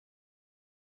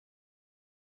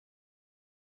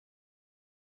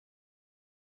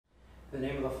In the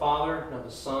name of the Father, and of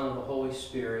the Son, and of the Holy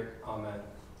Spirit. Amen.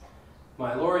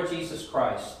 My Lord Jesus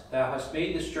Christ, thou hast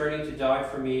made this journey to die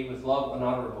for me with love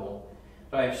unutterable,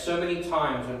 but I have so many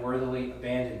times unworthily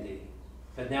abandoned thee.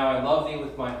 But now I love thee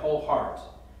with my whole heart,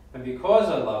 and because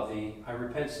I love thee, I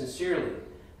repent sincerely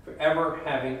for ever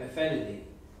having offended thee.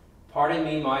 Pardon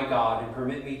me, my God, and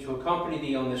permit me to accompany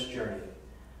thee on this journey.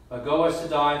 But go as to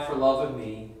die for love of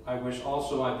me, I wish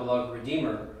also my beloved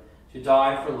Redeemer to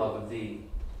die for love of thee.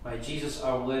 My Jesus,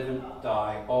 I will live and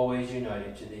die, always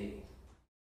united to thee.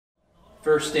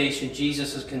 First station,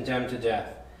 Jesus is condemned to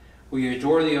death. We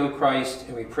adore thee, O Christ,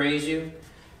 and we praise you,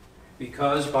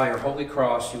 because by your holy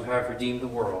cross you have redeemed the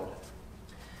world.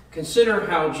 Consider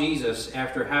how Jesus,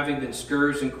 after having been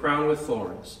scourged and crowned with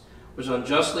thorns, was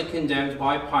unjustly condemned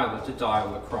by Pilate to die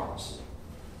on the cross.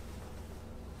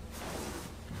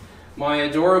 My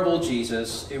adorable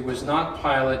Jesus, it was not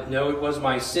Pilate, no, it was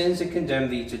my sins that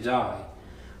condemned thee to die.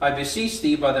 I beseech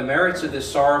thee by the merits of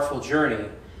this sorrowful journey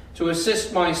to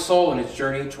assist my soul in its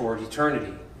journey toward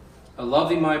eternity. I love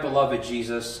thee, my beloved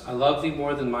Jesus. I love thee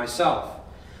more than myself.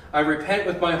 I repent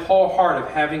with my whole heart of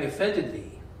having offended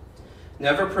thee.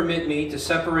 Never permit me to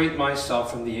separate myself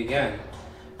from thee again.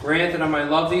 Grant that I might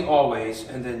love thee always,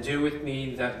 and then do with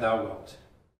me that thou wilt.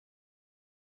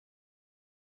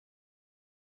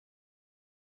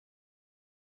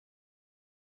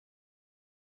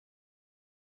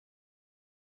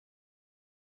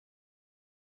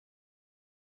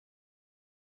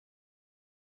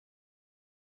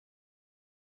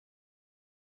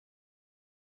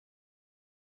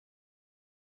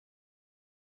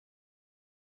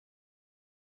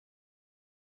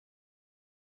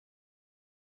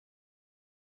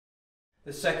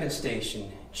 The second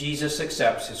station, Jesus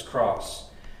accepts his cross.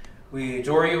 We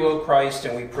adore you, O Christ,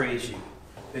 and we praise you,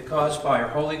 because by your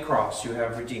holy cross you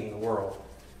have redeemed the world.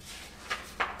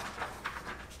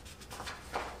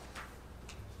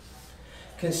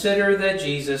 Consider that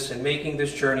Jesus, in making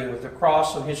this journey with the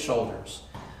cross on his shoulders,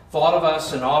 thought of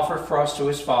us and offered for us to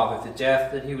his Father the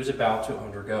death that he was about to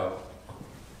undergo.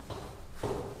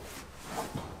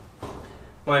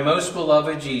 My most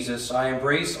beloved Jesus, I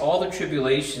embrace all the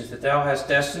tribulations that thou hast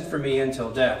destined for me until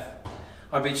death.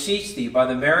 I beseech thee, by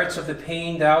the merits of the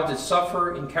pain thou didst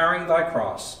suffer in carrying thy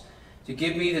cross, to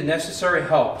give me the necessary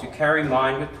help to carry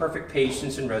mine with perfect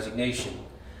patience and resignation.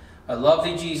 I love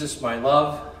thee, Jesus, my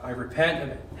love. I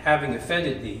repent of having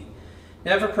offended thee.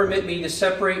 Never permit me to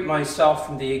separate myself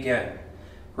from thee again.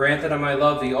 Grant that I might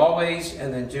love thee always,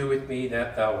 and then do with me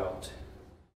that thou wilt.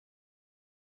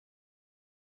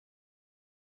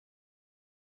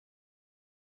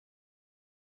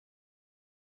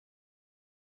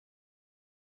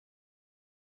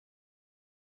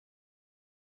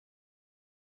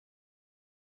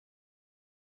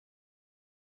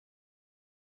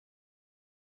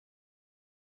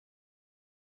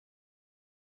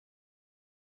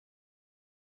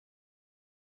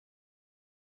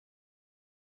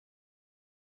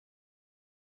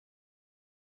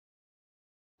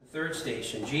 The third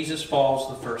station, Jesus falls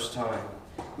the first time.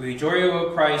 We adore you,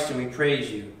 O Christ, and we praise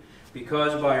you,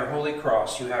 because by your holy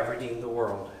cross you have redeemed the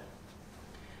world.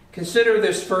 Consider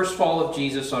this first fall of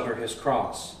Jesus under his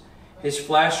cross. His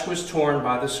flesh was torn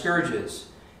by the scourges,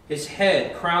 his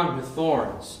head crowned with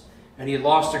thorns, and he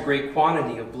lost a great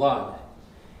quantity of blood.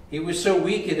 He was so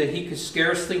weakened that he could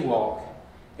scarcely walk,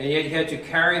 and yet he had to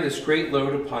carry this great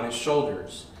load upon his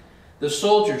shoulders. The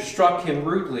soldiers struck him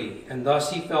rudely, and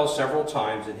thus he fell several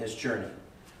times in his journey.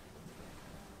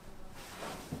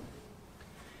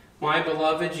 My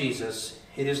beloved Jesus,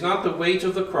 it is not the weight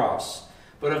of the cross,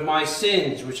 but of my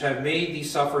sins which have made thee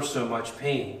suffer so much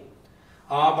pain.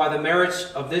 Ah, by the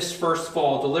merits of this first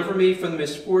fall, deliver me from the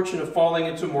misfortune of falling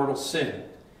into mortal sin.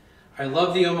 I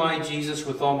love thee, O my Jesus,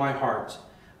 with all my heart.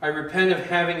 I repent of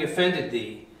having offended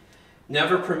thee.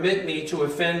 Never permit me to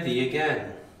offend thee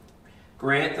again.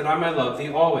 Grant that I might love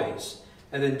thee always,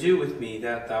 and then do with me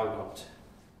that thou wilt.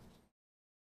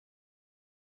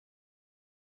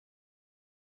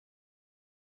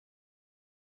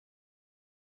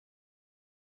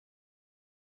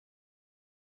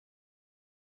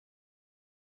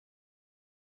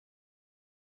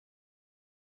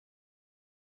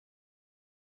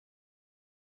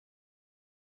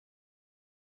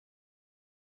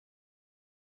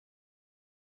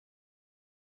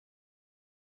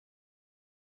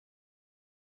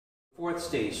 Fourth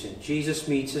station, Jesus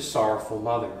meets his sorrowful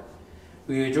mother.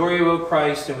 We adore you, O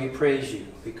Christ, and we praise you,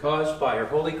 because by your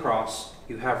holy cross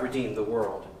you have redeemed the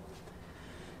world.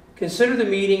 Consider the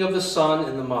meeting of the Son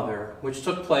and the Mother, which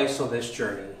took place on this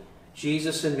journey.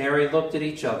 Jesus and Mary looked at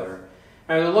each other,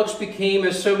 and their looks became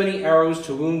as so many arrows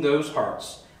to wound those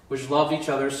hearts which loved each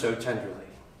other so tenderly.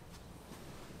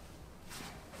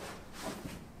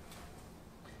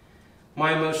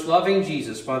 My most loving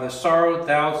Jesus, by the sorrow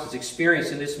thou hast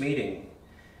experienced in this meeting,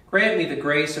 grant me the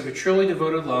grace of a truly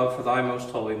devoted love for thy most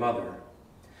holy mother.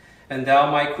 And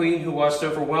thou, my Queen, who wast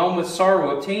overwhelmed with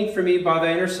sorrow, obtain for me by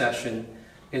thy intercession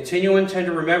continual and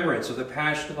tender remembrance of the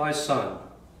passion of thy Son.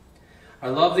 I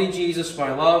love thee, Jesus,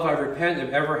 my love. I repent of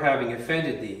ever having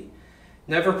offended thee.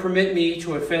 Never permit me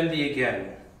to offend thee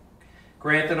again.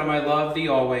 Grant that I may love thee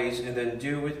always, and then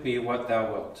do with me what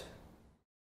thou wilt.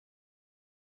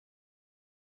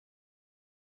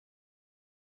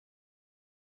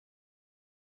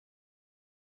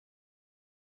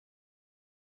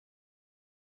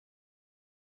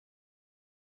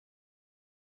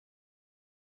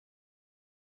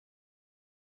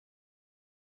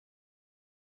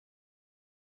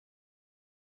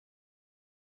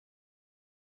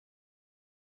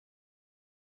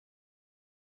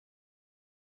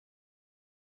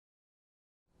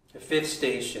 The fifth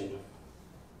station.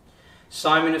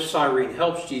 Simon of Cyrene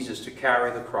helps Jesus to carry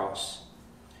the cross.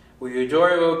 We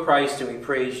adore you, O Christ, and we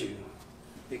praise you,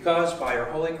 because by your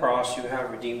holy cross you have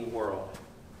redeemed the world.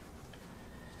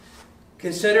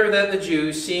 Consider that the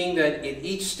Jews, seeing that in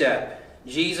each step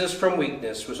Jesus from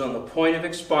weakness was on the point of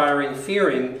expiring,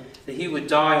 fearing that he would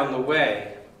die on the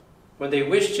way, when they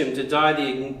wished him to die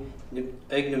the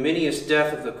ignominious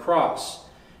death of the cross,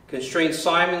 constrained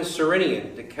Simon the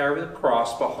Cyrenian to carry the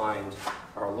cross behind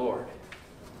our Lord.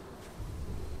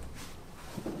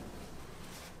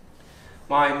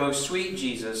 My most sweet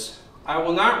Jesus, I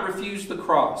will not refuse the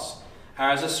cross,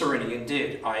 as the Cyrenian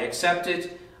did. I accept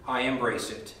it, I embrace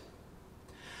it.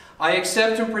 I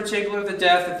accept in particular the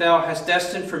death that thou hast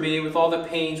destined for me with all the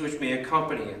pains which may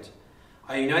accompany it.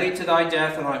 I unite it to thy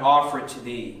death, and I offer it to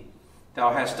thee.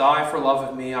 Thou hast died for love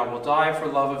of me, I will die for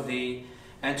love of thee,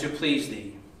 and to please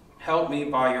thee. Help me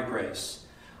by your grace.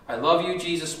 I love you,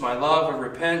 Jesus, my love. I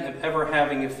repent of ever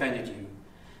having offended you.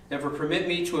 Never permit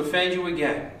me to offend you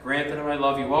again. Grant that I may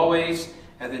love you always,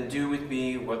 and then do with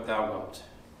me what thou wilt.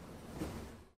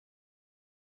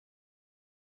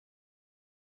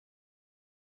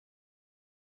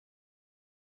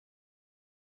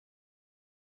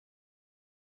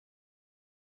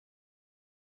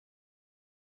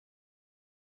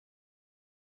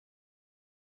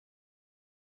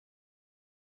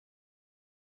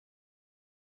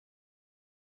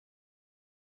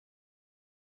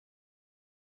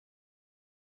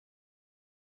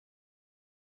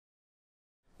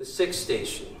 The sixth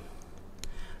station.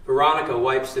 Veronica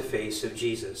wipes the face of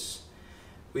Jesus.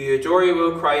 We adore you,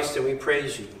 O Christ, and we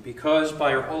praise you, because by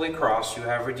your holy cross you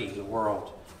have redeemed the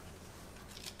world.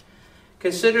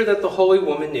 Consider that the holy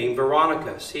woman named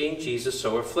Veronica, seeing Jesus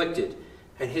so afflicted,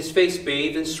 and his face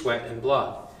bathed in sweat and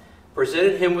blood,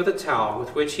 presented him with a towel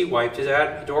with which he wiped his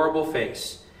adorable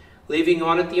face, leaving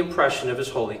on it the impression of his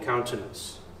holy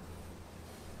countenance.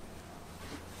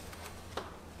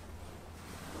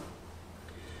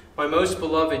 My most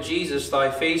beloved Jesus,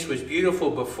 thy face was beautiful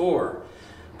before,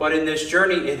 but in this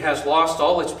journey it has lost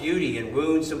all its beauty, and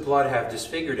wounds and blood have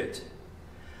disfigured it.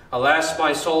 Alas,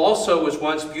 my soul also was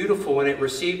once beautiful when it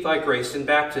received thy grace in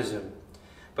baptism,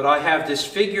 but I have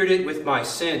disfigured it with my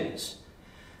sins.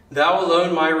 Thou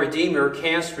alone, my Redeemer,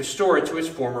 canst restore it to its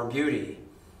former beauty.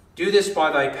 Do this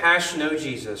by thy passion, O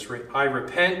Jesus. I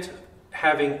repent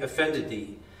having offended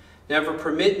thee. Never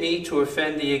permit me to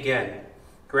offend thee again.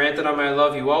 Grant that I may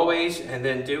love you always, and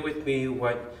then do with me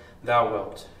what thou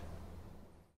wilt.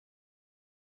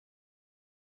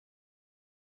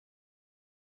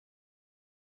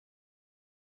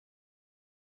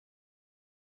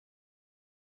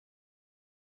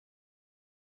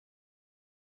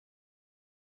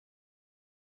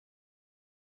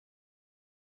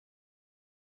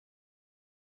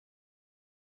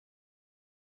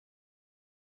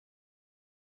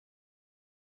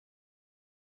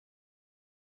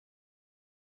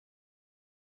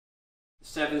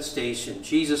 Seventh station.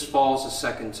 Jesus falls a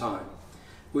second time.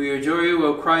 We adore you,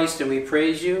 O Christ, and we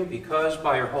praise you, because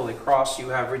by your holy cross you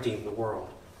have redeemed the world.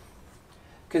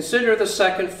 Consider the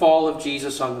second fall of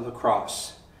Jesus under the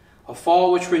cross, a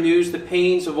fall which renews the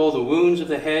pains of all the wounds of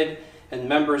the head and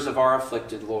members of our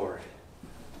afflicted Lord.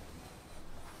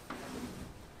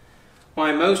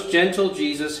 My most gentle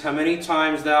Jesus, how many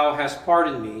times thou hast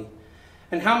pardoned me,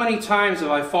 and how many times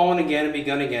have I fallen again and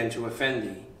begun again to offend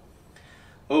thee?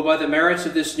 O, by the merits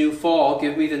of this new fall,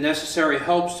 give me the necessary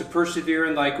helps to persevere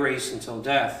in thy grace until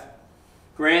death.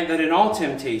 Grant that in all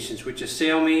temptations which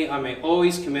assail me, I may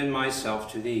always commend myself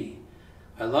to thee.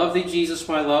 I love thee, Jesus,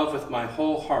 my love, with my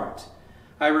whole heart.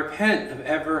 I repent of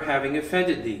ever having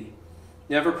offended thee.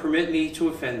 Never permit me to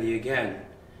offend thee again.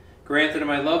 Grant that I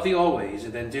might love thee always,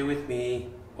 and then do with me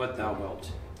what thou wilt.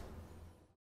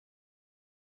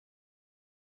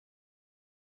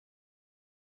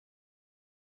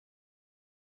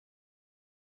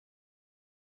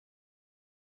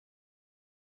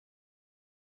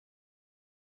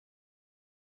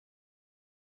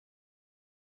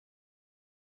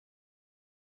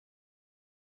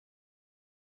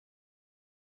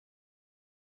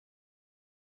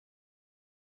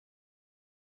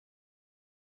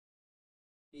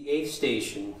 The eighth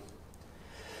station.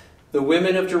 The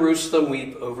women of Jerusalem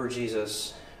weep over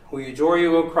Jesus. We adore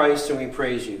you, O Christ, and we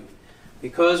praise you,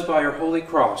 because by your holy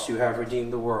cross you have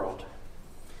redeemed the world.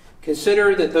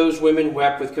 Consider that those women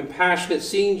wept with compassion at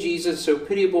seeing Jesus' so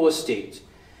pitiable estate,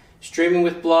 streaming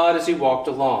with blood as he walked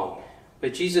along.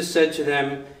 But Jesus said to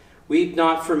them, Weep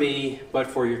not for me, but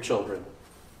for your children.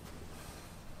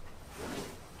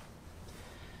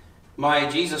 My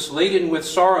Jesus, laden with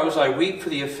sorrows, I weep for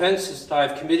the offenses that I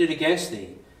have committed against thee,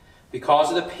 because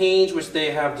of the pains which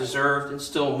they have deserved, and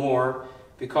still more,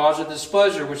 because of the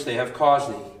displeasure which they have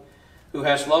caused thee, who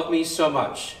hast loved me so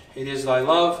much. It is thy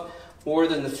love, more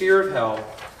than the fear of hell,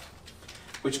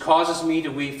 which causes me to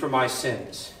weep for my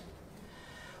sins.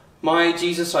 My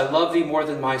Jesus, I love thee more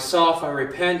than myself. I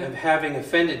repent of having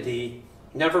offended thee.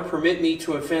 Never permit me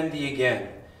to offend thee again.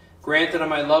 Grant that I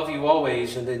might love you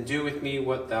always, and then do with me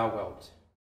what thou wilt.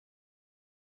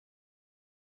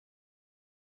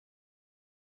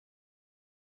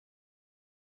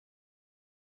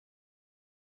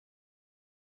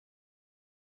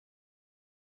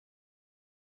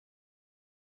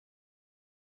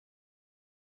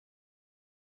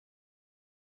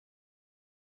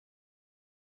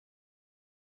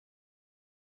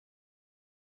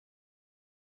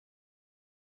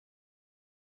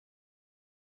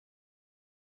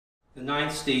 The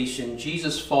ninth station,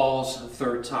 Jesus falls the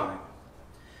third time.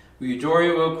 We adore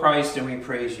you, O Christ, and we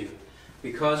praise you,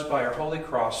 because by your holy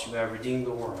cross you have redeemed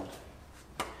the world.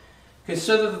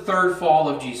 Consider the third fall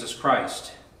of Jesus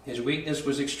Christ. His weakness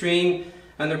was extreme,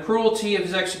 and the cruelty of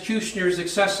his executioners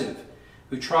excessive,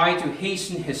 who tried to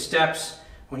hasten his steps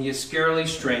when he had scarcely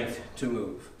strength to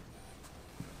move.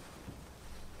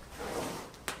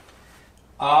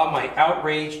 Ah, my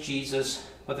outraged Jesus,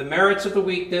 by the merits of the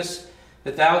weakness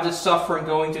that thou didst suffer in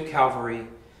going to Calvary,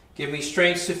 give me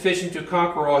strength sufficient to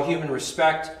conquer all human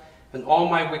respect and all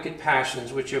my wicked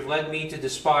passions which have led me to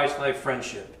despise thy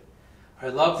friendship. I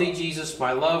love thee, Jesus,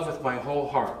 my love, with my whole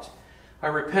heart. I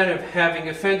repent of having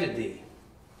offended thee.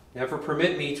 Never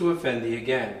permit me to offend thee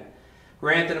again.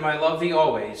 Grant that I might love thee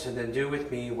always, and then do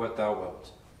with me what thou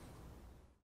wilt.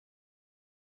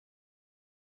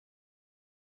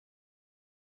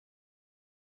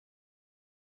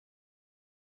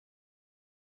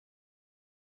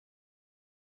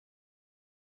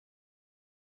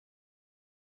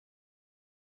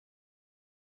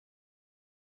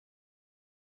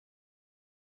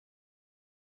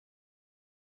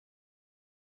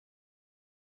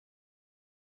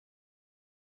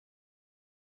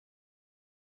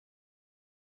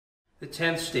 The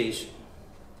 10th station.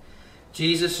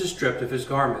 Jesus is stripped of his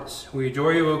garments. We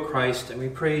adore you, O Christ, and we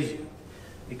praise you,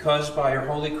 because by your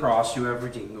holy cross you have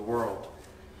redeemed the world.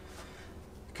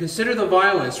 Consider the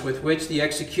violence with which the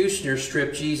executioners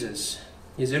stripped Jesus.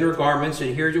 His inner garments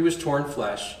adhered to his torn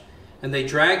flesh, and they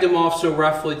dragged him off so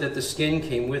roughly that the skin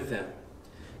came with them.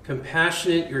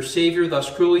 Compassionate, your Savior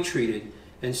thus cruelly treated,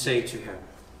 and say to him,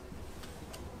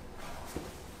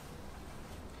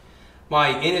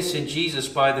 My innocent Jesus,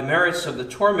 by the merits of the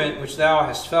torment which thou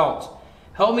hast felt,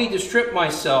 help me to strip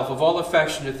myself of all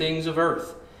affection to things of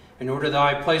earth, in order that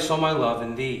I place all my love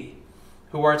in thee,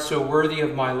 who art so worthy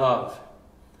of my love.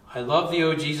 I love thee,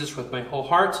 O Jesus, with my whole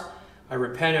heart. I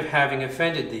repent of having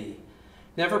offended thee.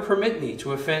 Never permit me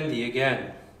to offend thee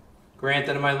again. Grant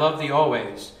that I might love thee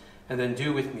always, and then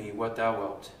do with me what thou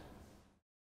wilt.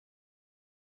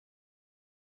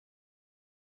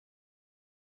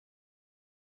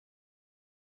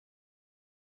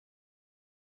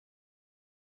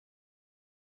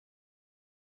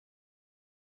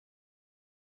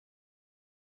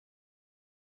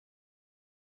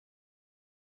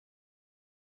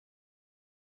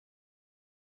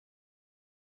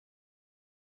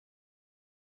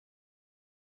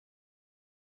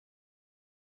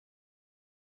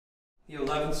 The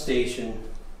 11th station,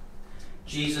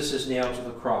 Jesus is nailed to the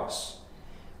cross.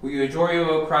 We adore you,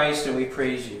 O Christ, and we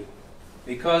praise you,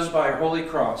 because by your holy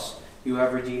cross you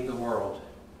have redeemed the world.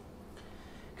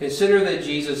 Consider that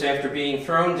Jesus, after being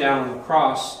thrown down on the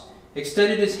cross,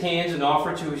 extended his hands and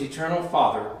offered to his eternal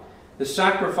Father the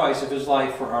sacrifice of his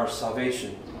life for our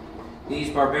salvation. These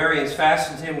barbarians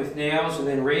fastened him with nails, and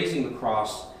then raising the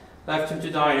cross, left him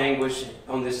to die in anguish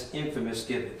on this infamous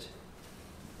gibbet.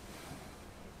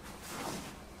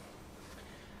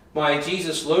 My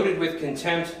Jesus, loaded with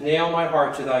contempt, nail my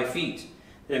heart to thy feet,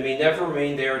 that I may never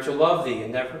remain there to love thee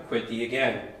and never quit thee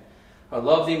again. I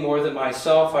love thee more than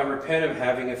myself, I repent of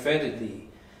having offended thee.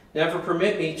 Never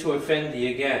permit me to offend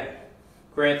thee again.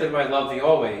 Grant that I love thee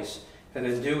always, and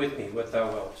then do with me what thou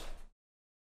wilt.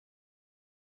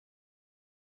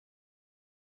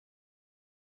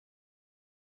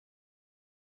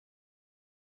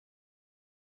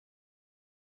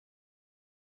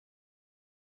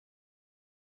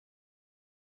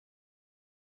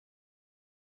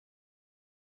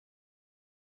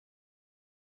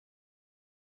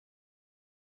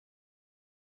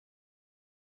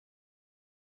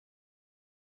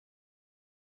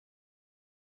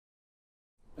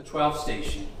 The 12th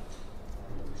station.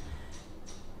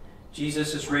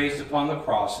 Jesus is raised upon the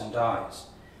cross and dies.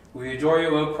 We adore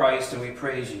you, O Christ, and we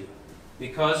praise you,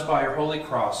 because by your holy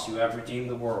cross you have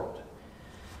redeemed the world.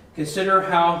 Consider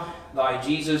how thy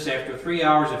Jesus, after 3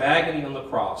 hours of agony on the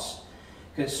cross,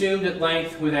 consumed at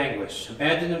length with anguish,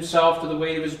 abandoned himself to the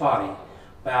weight of his body,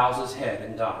 bows his head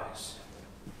and dies.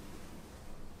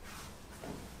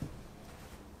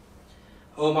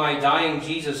 O my dying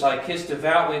Jesus, I kiss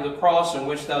devoutly the cross on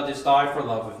which thou didst die for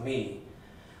love of me.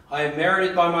 I have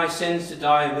merited by my sins to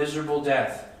die a miserable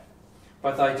death,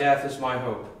 but thy death is my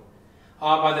hope.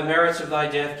 Ah, by the merits of thy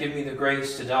death, give me the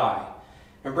grace to die,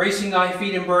 embracing thy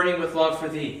feet and burning with love for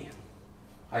thee.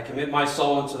 I commit my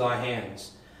soul into thy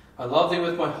hands. I love thee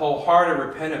with my whole heart and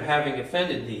repent of having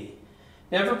offended thee.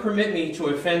 Never permit me to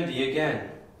offend thee again.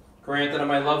 Grant that I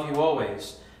may love you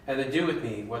always, and then do with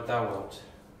me what thou wilt.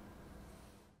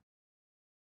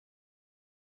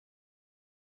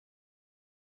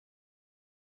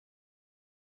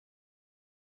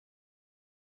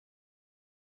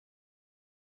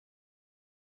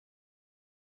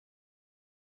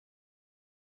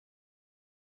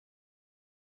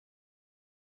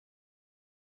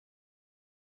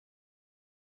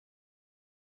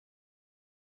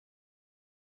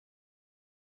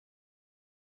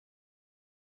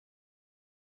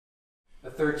 The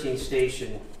 13th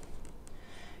station.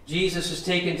 Jesus is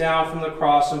taken down from the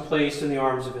cross and placed in the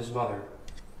arms of his mother.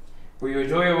 We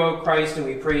adore you, O Christ, and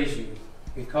we praise you,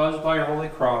 because by your holy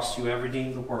cross you have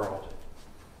redeemed the world.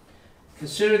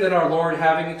 Consider that our Lord,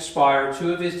 having expired,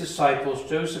 2 of his disciples,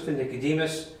 Joseph and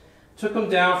Nicodemus, took him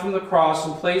down from the cross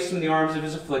and placed him in the arms of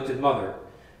his afflicted mother,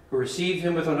 who received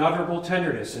him with unutterable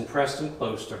tenderness and pressed him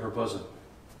close to her bosom.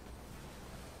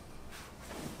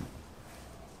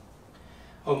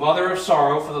 O Mother of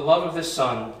sorrow, for the love of this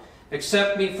Son,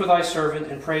 accept me for thy servant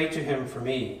and pray to him for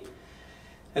me.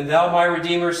 And thou, my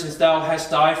Redeemer, since thou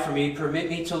hast died for me, permit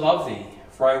me to love thee.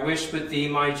 For I wish but thee,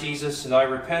 my Jesus, and I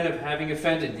repent of having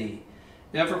offended thee.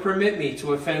 Never permit me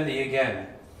to offend thee again.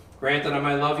 Grant that I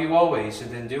may love you always,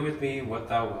 and then do with me what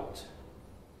thou wilt.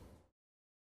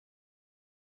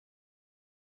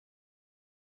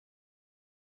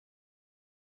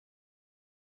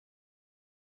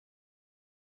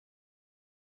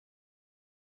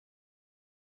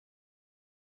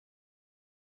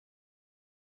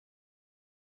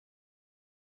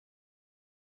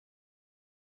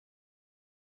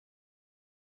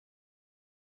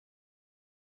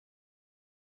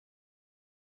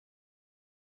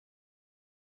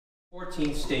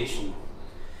 Fourteenth station.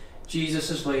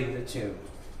 Jesus is laid in the tomb.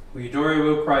 We adore you,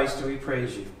 O Christ, and we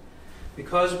praise you,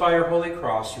 because by your holy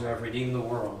cross you have redeemed the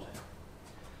world.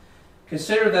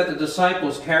 Consider that the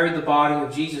disciples carried the body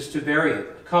of Jesus to bury it,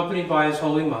 accompanied by his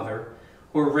holy mother,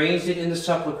 who arranged it in the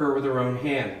sepulchre with their own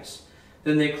hands.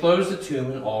 Then they closed the tomb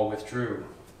and all withdrew.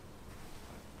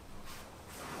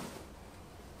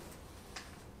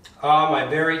 Ah, my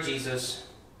buried Jesus,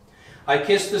 I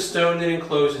kiss the stone that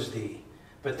encloses thee,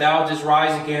 but thou didst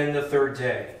rise again the 3rd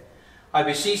day. I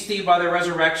beseech thee by the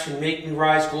resurrection, make me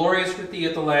rise glorious with thee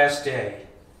at the last day,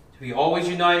 to be always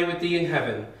united with thee in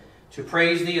heaven, to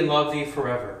praise thee and love thee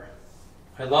forever.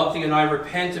 I love thee, and I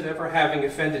repent of ever having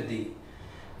offended thee.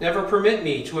 Never permit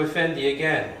me to offend thee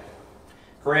again.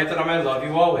 Grant that I may love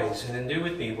you always, and then do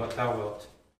with me what thou wilt.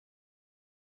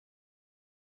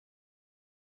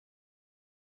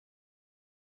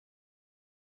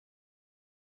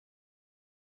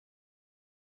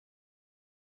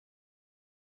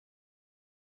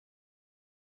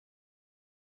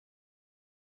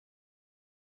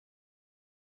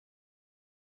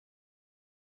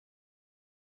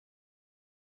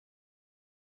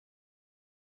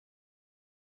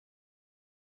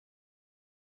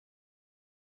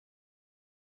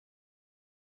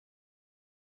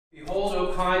 Behold,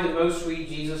 O kind and most sweet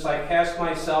Jesus, I cast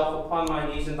myself upon my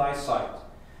knees in thy sight.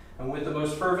 And with the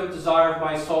most fervent desire of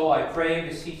my soul, I pray and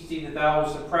beseech thee that thou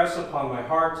wouldst impress upon my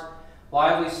heart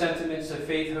lively sentiments of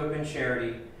faith, hope, and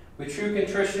charity, with true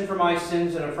contrition for my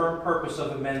sins and a firm purpose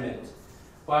of amendment.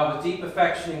 While with deep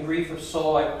affection and grief of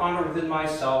soul I ponder within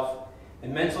myself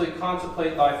and mentally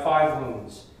contemplate thy 5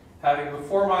 wounds, having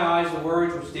before my eyes the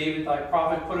words which David thy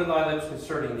prophet put in thy lips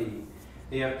concerning thee.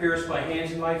 They have pierced my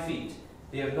hands and my feet.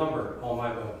 They have numbered all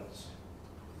my bones.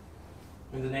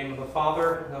 In the name of the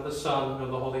Father, and of the Son, and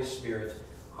of the Holy Spirit.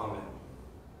 Amen.